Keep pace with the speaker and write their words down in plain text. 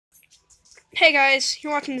Hey guys,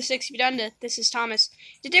 you're watching the 6 Feet Under. This is Thomas.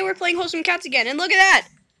 Today we're playing Wholesome Cats again, and look at that!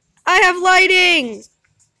 I have lighting!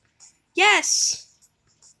 Yes!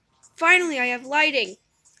 Finally, I have lighting.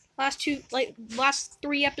 Last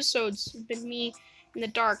 3 episodes have been me in the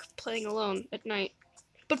dark playing alone at night.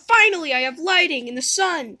 But finally, I have lighting in the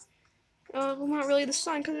sun! Well, not really the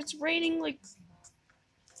sun, because it's raining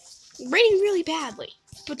really badly.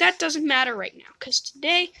 But that doesn't matter right now, because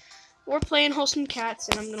today we're playing Wholesome Cats,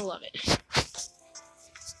 and I'm gonna love it.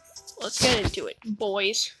 Let's get into it,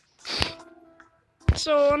 boys.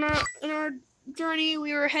 So on our journey,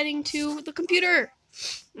 we were heading to the computer.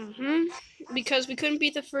 Because we couldn't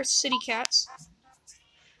beat the first city cats.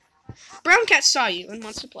 Brown cat saw you and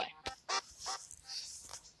wants to play.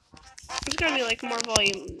 There's gonna be like more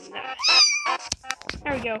volume than that.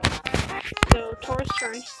 There we go. So Taurus'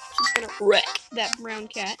 turn. She's gonna wreck that brown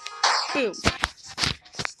cat. Boom.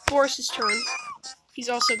 Boris's turn. He's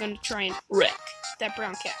also gonna try and wreck that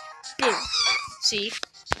brown cat. Boom. See?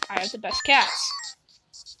 I have the best cats.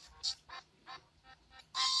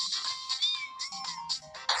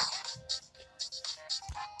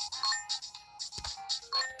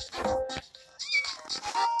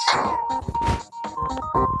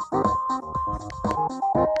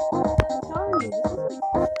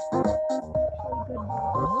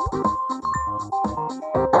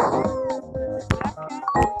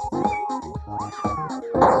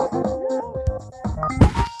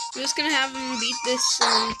 I'm just gonna have him beat this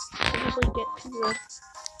and probably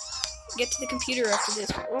get to the computer after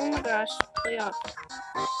this. Oh my gosh, play up.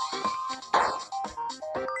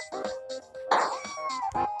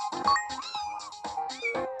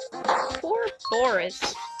 Poor Boris.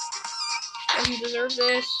 Doesn't deserve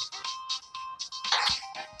this.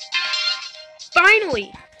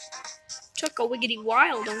 Finally! Took a wiggity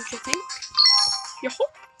while, don't you think? Yo-ho!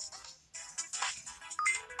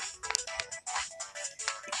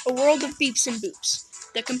 A world of beeps and boops.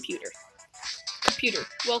 The computer. Computer,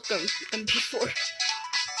 welcome, MP4.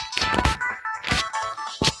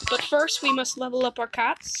 But first, we must level up our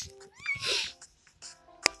cats.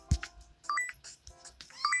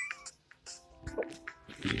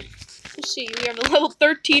 Let's see, we have a level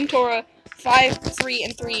 13 Tora, 5, 3,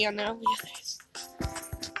 and 3 on now.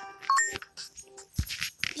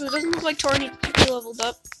 So it doesn't look like Tora needs to be leveled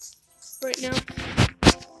up right now.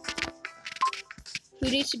 Who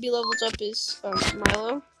needs to be leveled up is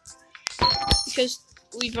Milo. Because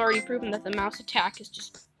we've already proven that the mouse attack is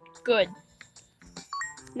just good.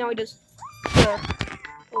 Now he does a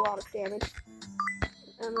lot of damage.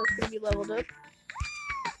 And that's going to be leveled up.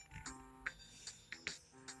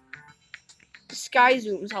 The sky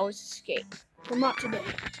zooms always escape. Well, not today.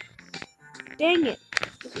 Dang it.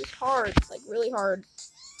 This is hard. Like, really hard.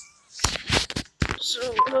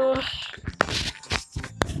 So,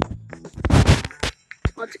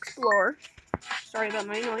 let's explore. Sorry about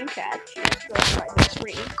my annoying cat. She has to go outside this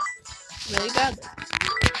screen really badly.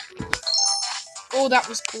 Oh, that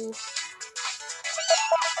was cool.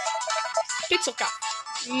 Pixel cat.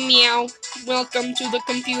 Meow. Welcome to the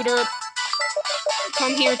computer.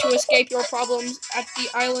 Come here to escape your problems at the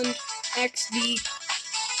island XD.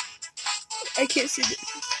 I can't see the...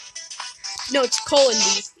 No, it's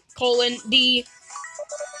colon D.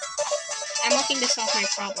 I'm looking to solve my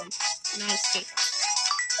problem, not escape.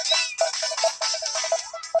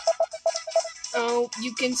 Oh,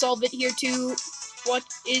 you can solve it here too. What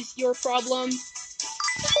is your problem?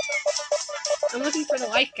 I'm looking for the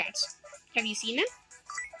life cats. Have you seen them?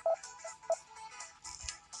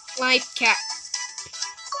 Life cat.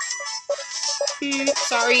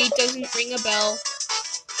 Sorry, doesn't ring a bell.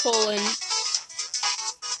 Colon.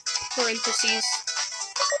 Parentheses.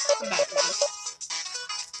 Come back to this.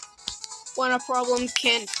 When a problem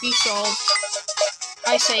can't be solved,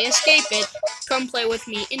 I say escape it. Come play with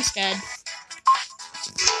me instead.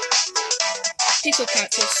 Pixel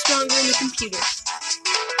cat feels stronger in the computer.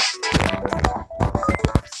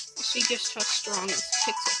 Let's see just how strong this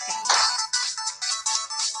Pixel cat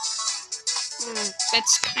is.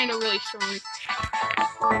 That's kind of really strong.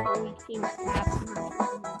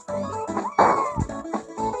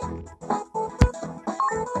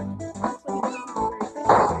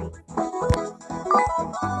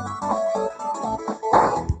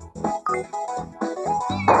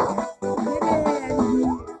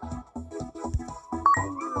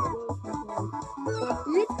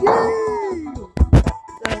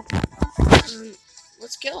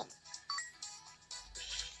 Let's kill him.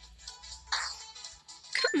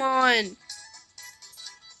 Come on.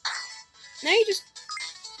 Now you're just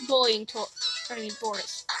bullying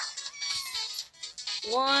Boris.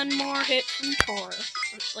 One more hit from Tora.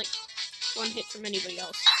 Like, one hit from anybody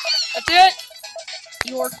else. That's it!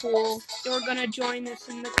 You're cool. You're gonna join us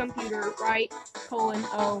in the computer, right? Oh. And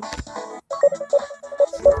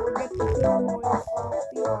forget the turmoil off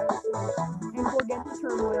the island. And forget the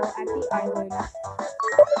turmoil at the island.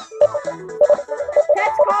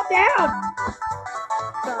 Pets, calm down!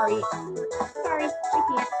 Sorry, I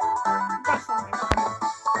can't. That's not my problem.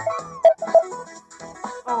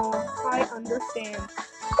 Oh, I understand.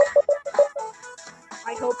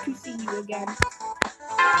 I hope to see you again.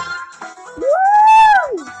 Woo!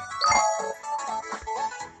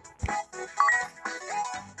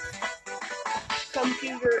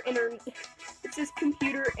 Computer internet. It says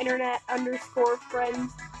computer internet underscore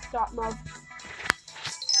friends dot mug.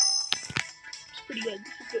 It's pretty good.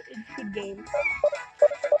 It's a good game.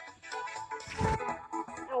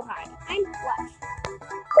 Oh hi, I'm Flush.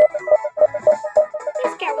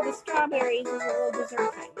 This guy with the strawberries is a little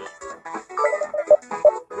dessert I made.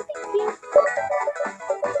 Thank you.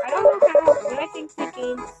 I don't know how, but I think the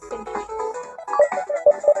game's finished.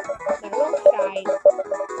 They're a little shy.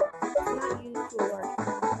 Not used to a large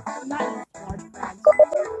crowd. Not used to large crowds.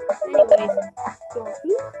 Anyways, you're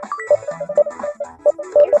who?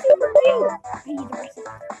 You're super cute! I need the recipe.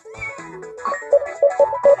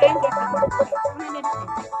 And guess I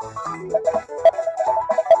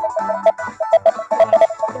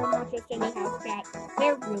they're not just any house cat.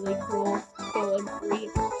 They're really cool. Full and free.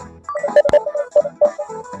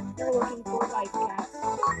 They're looking for life cats.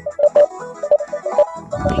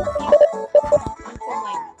 Like cute. And some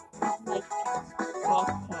life cats.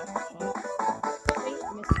 Wait,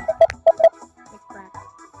 I missed that. Like crack.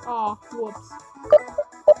 Aw, whoops.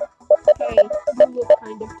 Hey, you look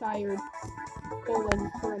kind of tired. Colon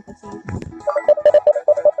parentheses.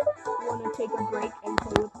 Wanna take a break and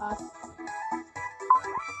play with us?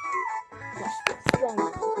 Flush gets stronger.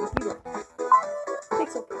 Computer.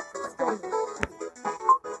 Pixel gets stronger.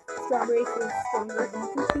 Strawberry feels stronger in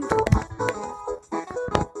computer.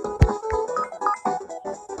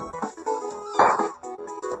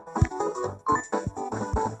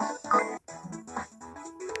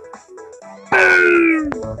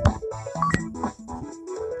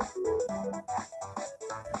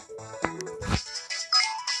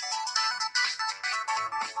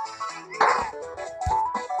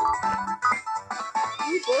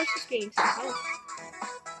 Boris is getting some help.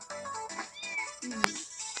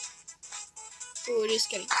 Oh, it is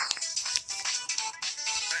getting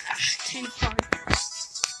 10 hard.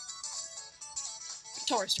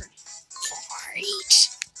 Taurus turn. Fight!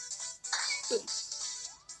 Boom.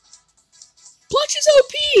 Plush is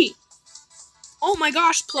OP! Oh my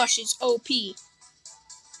gosh, Plush is OP.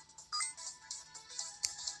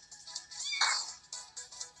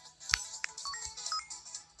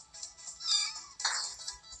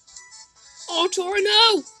 Oh, Tora,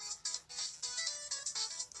 no!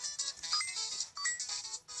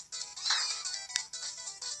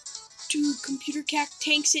 Dude, Computer Cat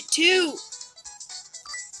tanks it too!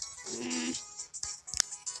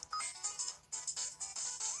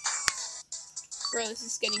 Bro, this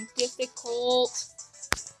is getting difficult.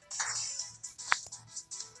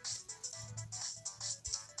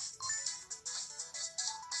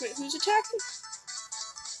 Wait, who's attacking?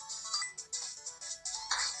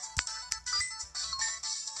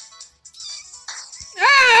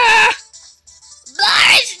 Ah!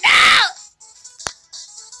 Boris, no!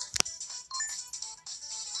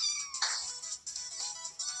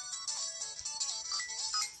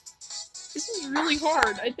 This is really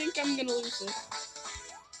hard. I think I'm gonna lose this.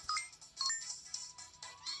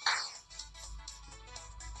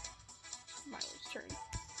 Milo's turn.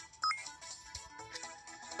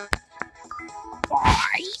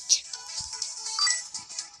 Fight!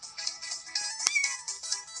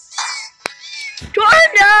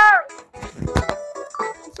 Tornado!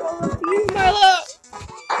 It's all up to you, Milo!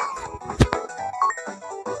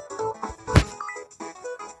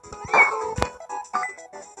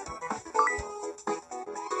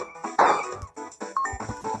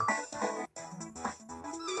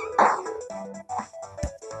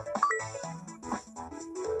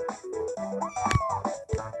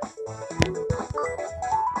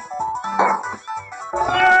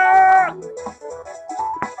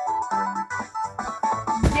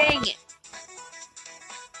 Dang it.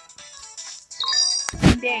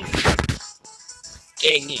 Dang it.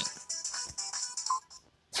 Dang it.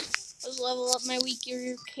 Let's level up my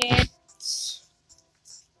weaker cats.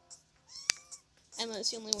 Emma's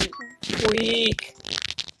the only one who's weak.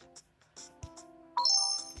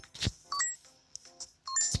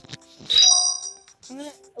 I'm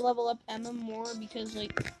gonna level up Emma more because,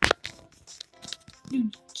 like,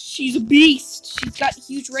 dude, she's a beast. She's got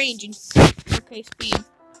huge range and Okay, speed.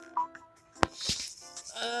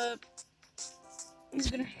 It's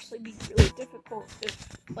gonna actually be really difficult if,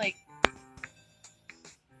 like,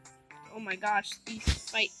 oh my gosh, these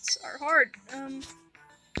fights are hard.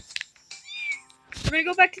 We're gonna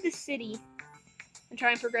go back to the city and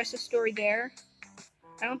try and progress the story there.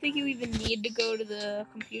 I don't think you even need to go to the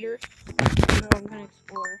computer. No, I'm gonna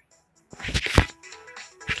explore.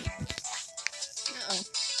 Uh-oh.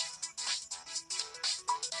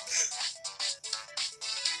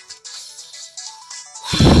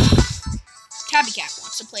 Tabby Cat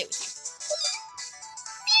wants to play with you.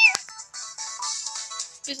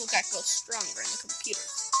 Pixel Cat goes stronger in the computer.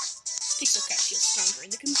 Pixel Cat feels stronger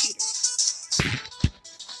in the computer.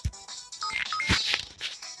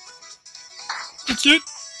 That's it.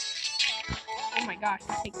 Oh my gosh,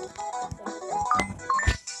 that takes a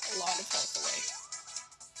lot of health away.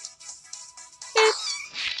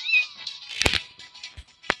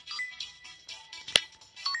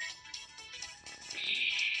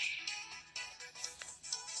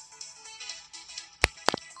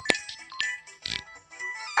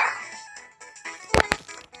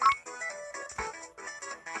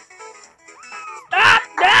 Stop!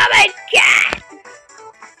 No, my cat!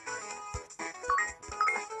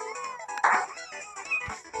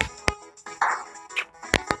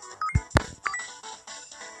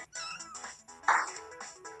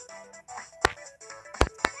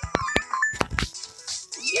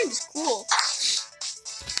 This game is cool.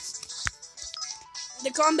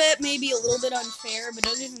 The combat may be a little bit unfair, but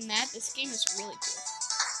other than that, this game is really cool.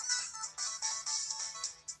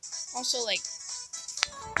 Also, like,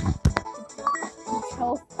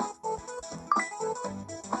 health.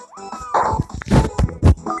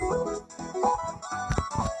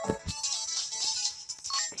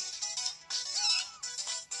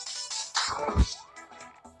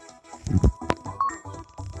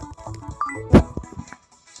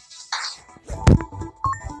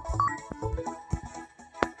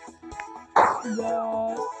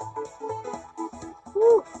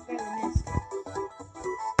 Whew, barely missed.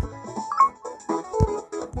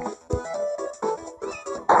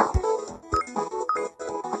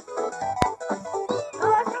 Oh,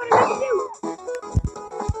 that's not what I meant to do!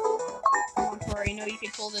 Don't worry, I know you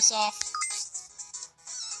can pull this off.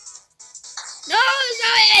 No, that's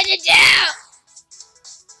not what I meant to do!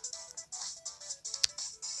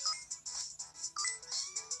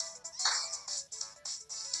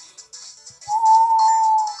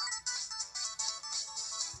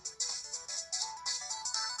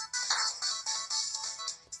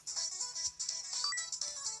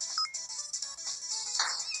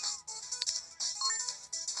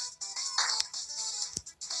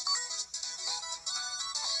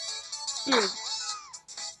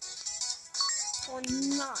 Or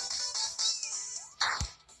not.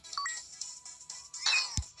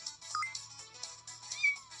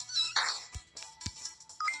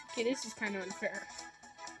 Okay, this is kind of unfair.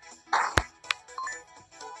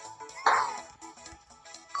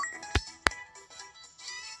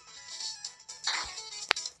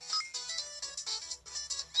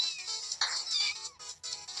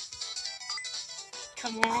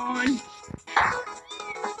 Come on.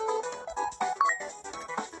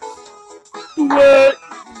 What?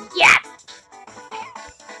 Yes!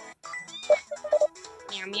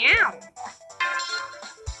 Meow meow.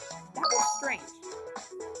 That was strange.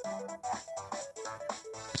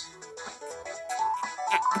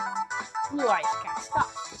 Blue Eyes Cat, stop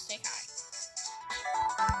to say hi.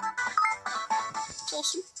 It's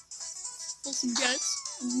Wholesome. Wholesome Jets.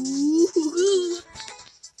 Ooh.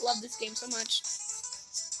 Love this game so much.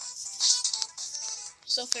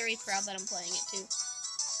 So very proud that I'm playing it too.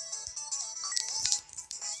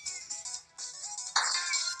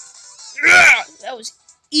 That was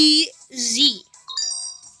easy.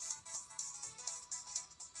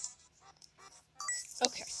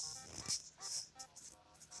 Okay.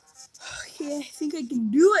 Okay, I think I can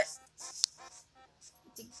do it.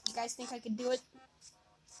 You guys think I can do it?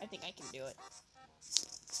 I think I can do it.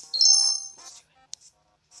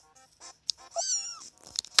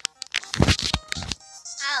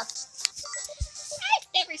 Oh. I've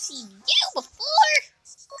never seen you before.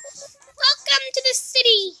 Welcome to the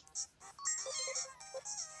city.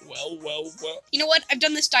 Well. You know what? I've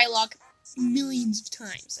done this dialogue millions of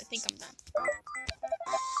times. I think I'm done.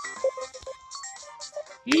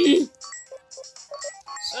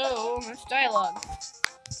 So, much dialogue.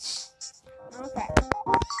 Okay.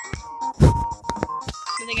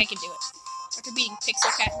 I think I can do it. After beating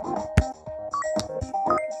Pixel Cat.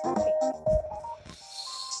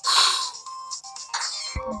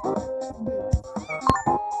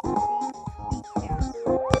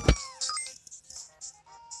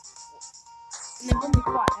 and they've only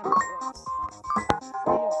fought Emma once.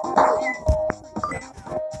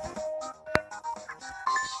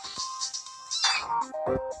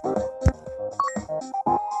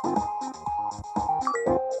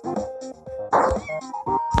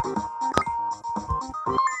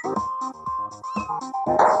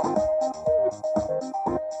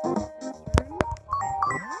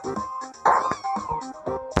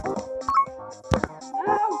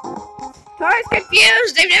 Tara's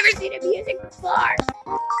confused! They've never seen him music before!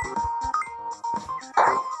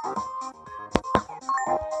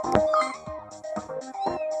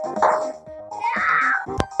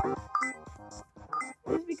 No!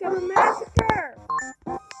 It's become a massacre!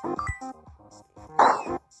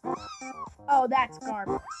 Oh, that's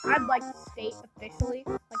garbage. I'd like to state officially,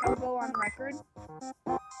 like I'll go on record.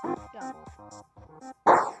 Done.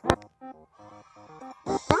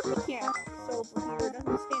 Grumpy Cat over here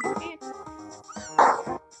doesn't stand a chance.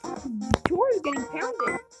 Tor is getting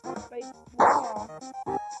pounded by Law.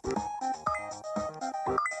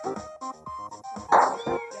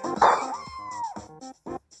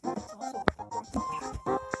 It's also Grumpy Cat.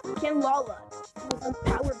 Can Lala with a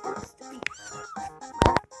power boost defeat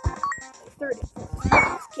third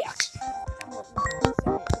cat?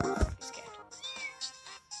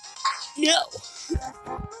 No!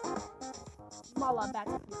 Lala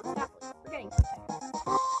bats with no sapling. We're getting attacked.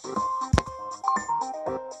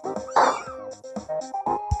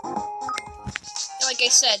 Like I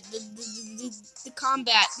said, the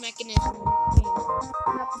combat mechanism is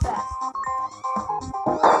not the best.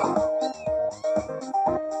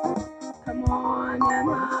 Come on,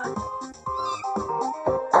 Emma.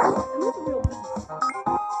 Emma's a real beast.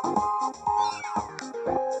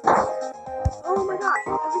 Oh my gosh,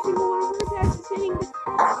 every single one of her attacks is hitting the...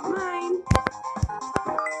 Never mind.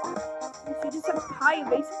 Does she just have high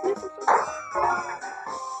evasiveness or something?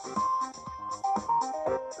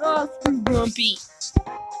 Oh, screw Grumpy.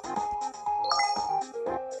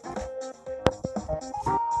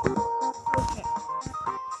 Okay.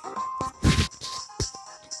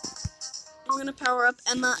 I'm gonna power up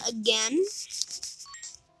Emma again.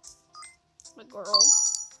 My girl.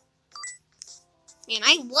 Man,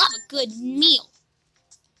 I love a good meal.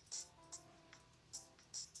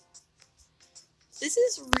 This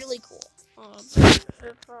is really cool.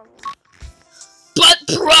 But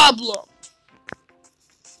problem!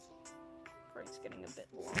 It's getting a bit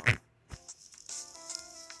long.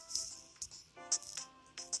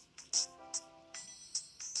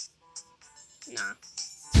 Nah.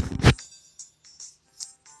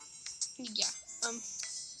 Yeah.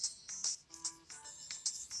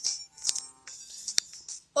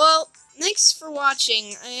 Well, thanks for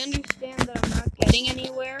watching. I understand that I'm not getting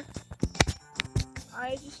anywhere.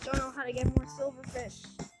 I just don't know how to get more silverfish.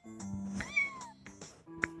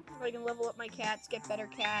 If I can level up my cats, get better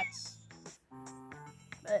cats.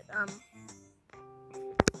 But,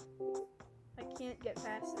 I can't get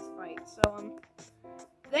past this fight. So,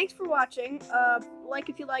 thanks for watching. Like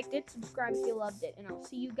if you liked it, subscribe if you loved it, and I'll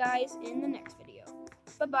see you guys in the next video.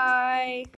 Bye-bye.